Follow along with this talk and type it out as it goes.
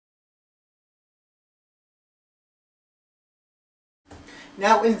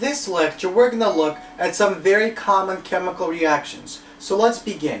Now in this lecture we're going to look at some very common chemical reactions. So let's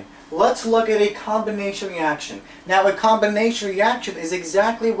begin. Let's look at a combination reaction. Now a combination reaction is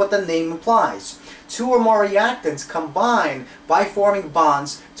exactly what the name implies. Two or more reactants combine by forming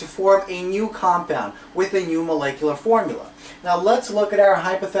bonds to form a new compound with a new molecular formula. Now let's look at our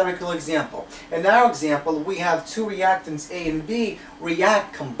hypothetical example. In our example, we have two reactants A and B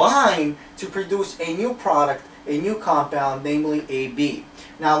combine to produce a new product, a new compound, namely AB.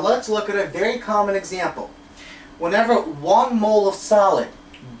 Now let's look at a very common example. Whenever 1 mole of solid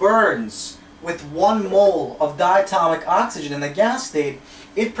burns with 1 mole of diatomic oxygen in the gas state,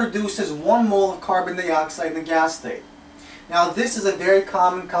 it produces 1 mole of carbon dioxide in the gas state. Now this is a very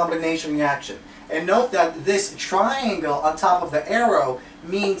common combination reaction. And note that this triangle on top of the arrow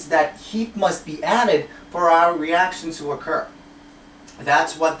means that heat must be added for our reaction to occur.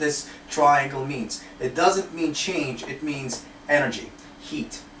 That's what this triangle means. It doesn't mean change, it means energy,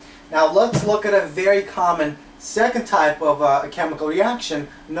 heat. Now let's look at a very common second type of a chemical reaction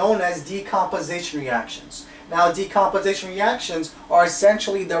known as decomposition reactions. Now decomposition reactions are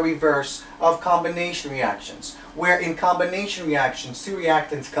essentially the reverse of combination reactions, where in combination reactions two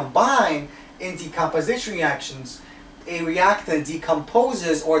reactants combine. In decomposition reactions, a reactant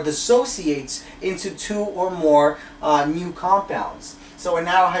decomposes or dissociates into 2 or more new compounds. So in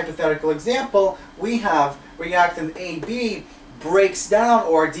our hypothetical example, we have reactant AB breaks down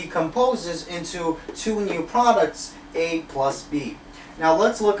or decomposes into 2 new products, A plus B. Now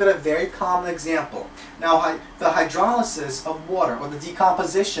let's look at a very common example. Now the hydrolysis of water, or the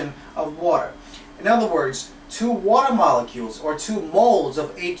decomposition of water. In other words, 2 water molecules or 2 moles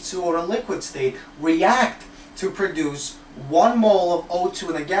of H2O in a liquid state react to produce 1 mole of O2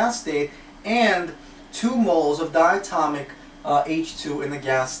 in the gas state and 2 moles of diatomic H2 in the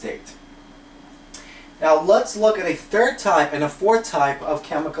gas state. Now let's look at a third type and a fourth type of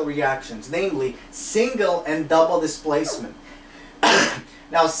chemical reactions, namely single and double displacement.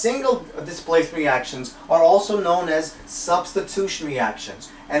 Now single displacement reactions are also known as substitution reactions,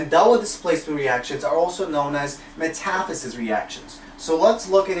 and double displacement reactions are also known as metathesis reactions. So let's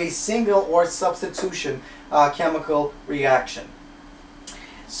look at a single or substitution chemical reaction.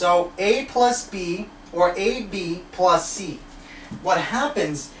 So A plus B or AB plus C. What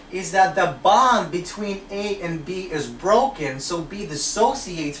happens is that the bond between A and B is broken, so B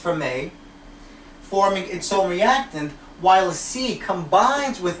dissociates from A, forming its own reactant, while C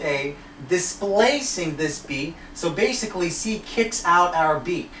combines with A, displacing this B. So basically C kicks out our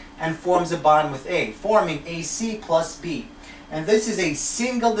B and forms a bond with A, forming AC plus B. And this is a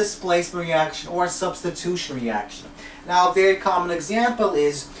single displacement reaction or substitution reaction. Now a very common example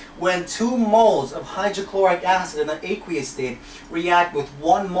is when 2 moles of hydrochloric acid in an aqueous state react with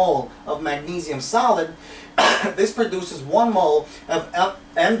 1 mole of magnesium solid. This produces 1 mole of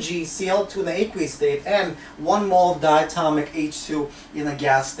MgCl2 in the aqueous state and 1 mole of diatomic H2 in the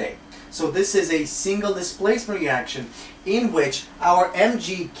gas state. So this is a single displacement reaction in which our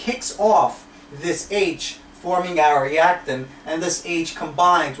Mg kicks off this H, forming our reactant, and this H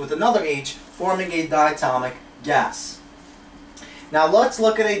combines with another H, forming a diatomic gas. Now let's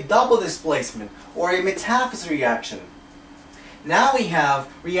look at a double displacement or a metathesis reaction. Now we have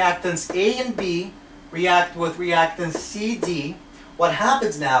reactants A and B react with reactant CD. What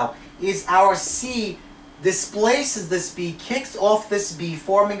happens now is our C displaces this B, kicks off this B,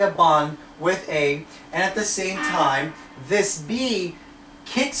 forming a bond with A, and at the same time this B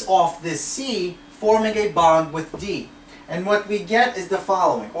kicks off this C, forming a bond with D. And what we get is the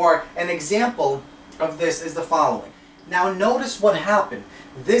following, or an example of this is the following. Now notice what happened.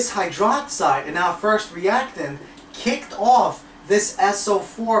 This hydroxide in our first reactant kicked off this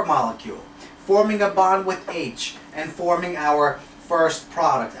SO4 molecule, forming a bond with H and forming our first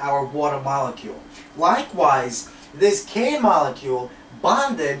product, our water molecule. Likewise, this K molecule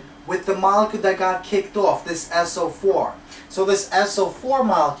bonded with the molecule that got kicked off, this SO4. So this SO4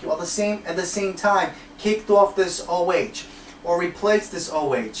 molecule at the same time kicked off this OH, or replaced this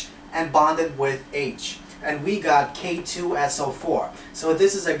OH, and bonded with H. And we got K2SO4. So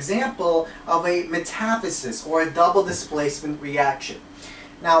this is an example of a metathesis or a double displacement reaction.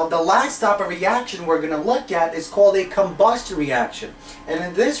 Now the last type of reaction we're going to look at is called a combustion reaction. And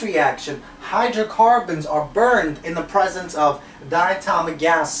in this reaction, hydrocarbons are burned in the presence of diatomic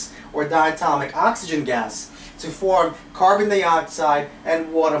gas or diatomic oxygen gas to form carbon dioxide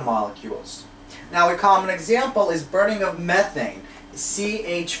and water molecules. Now a common example is burning of methane,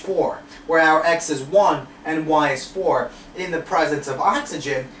 CH4, where our X is 1 and Y is 4 in the presence of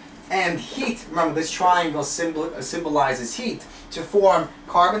oxygen, and heat. Remember, this triangle symbolizes heat to form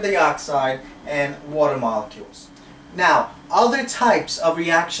carbon dioxide and water molecules. Now, other types of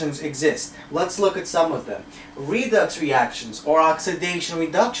reactions exist. Let's look at some of them. Redox reactions or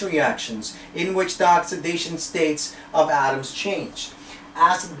oxidation-reduction reactions, in which the oxidation states of atoms change.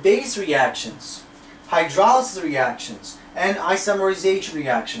 Acid-base reactions, hydrolysis reactions, and isomerization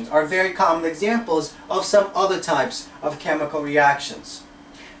reactions are very common examples of some other types of chemical reactions.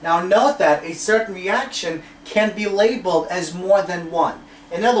 Now note that a certain reaction can be labeled as more than one.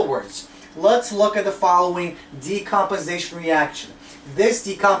 In other words, let's look at the following decomposition reaction. This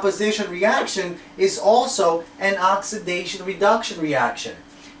decomposition reaction is also an oxidation-reduction reaction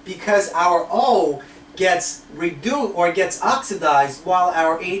because our O gets reduced or gets oxidized while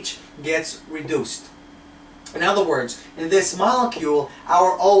our H gets reduced. In other words, in this molecule,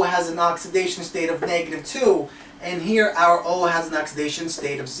 our O has an oxidation state of -2, and here our O has an oxidation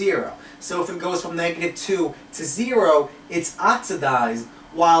state of 0. So if it goes from -2 to 0, it's oxidized,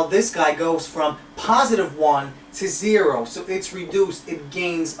 while this guy goes from +1 to 0. So it's reduced, it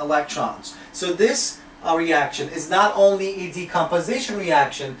gains electrons. So this reaction is not only a decomposition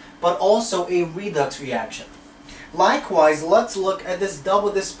reaction, but also a redox reaction. Likewise, let's look at this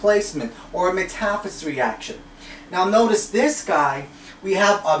double displacement or metathesis reaction. Now notice this guy, we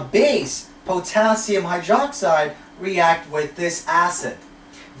have a base, potassium hydroxide, react with this acid.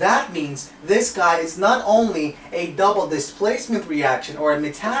 That means this guy is not only a double displacement reaction or a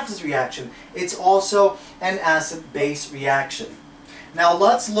metathesis reaction, it's also an acid-base reaction. Now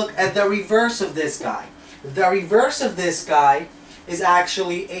let's look at the reverse of this guy. The reverse of this guy is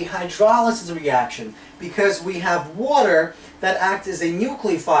actually a hydrolysis reaction because we have water that acts as a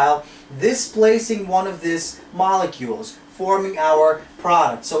nucleophile displacing one of these molecules, forming our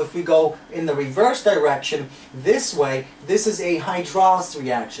product. So if we go in the reverse direction this way, this is a hydrolysis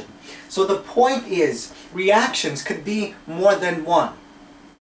reaction. So the point is, reactions could be more than one.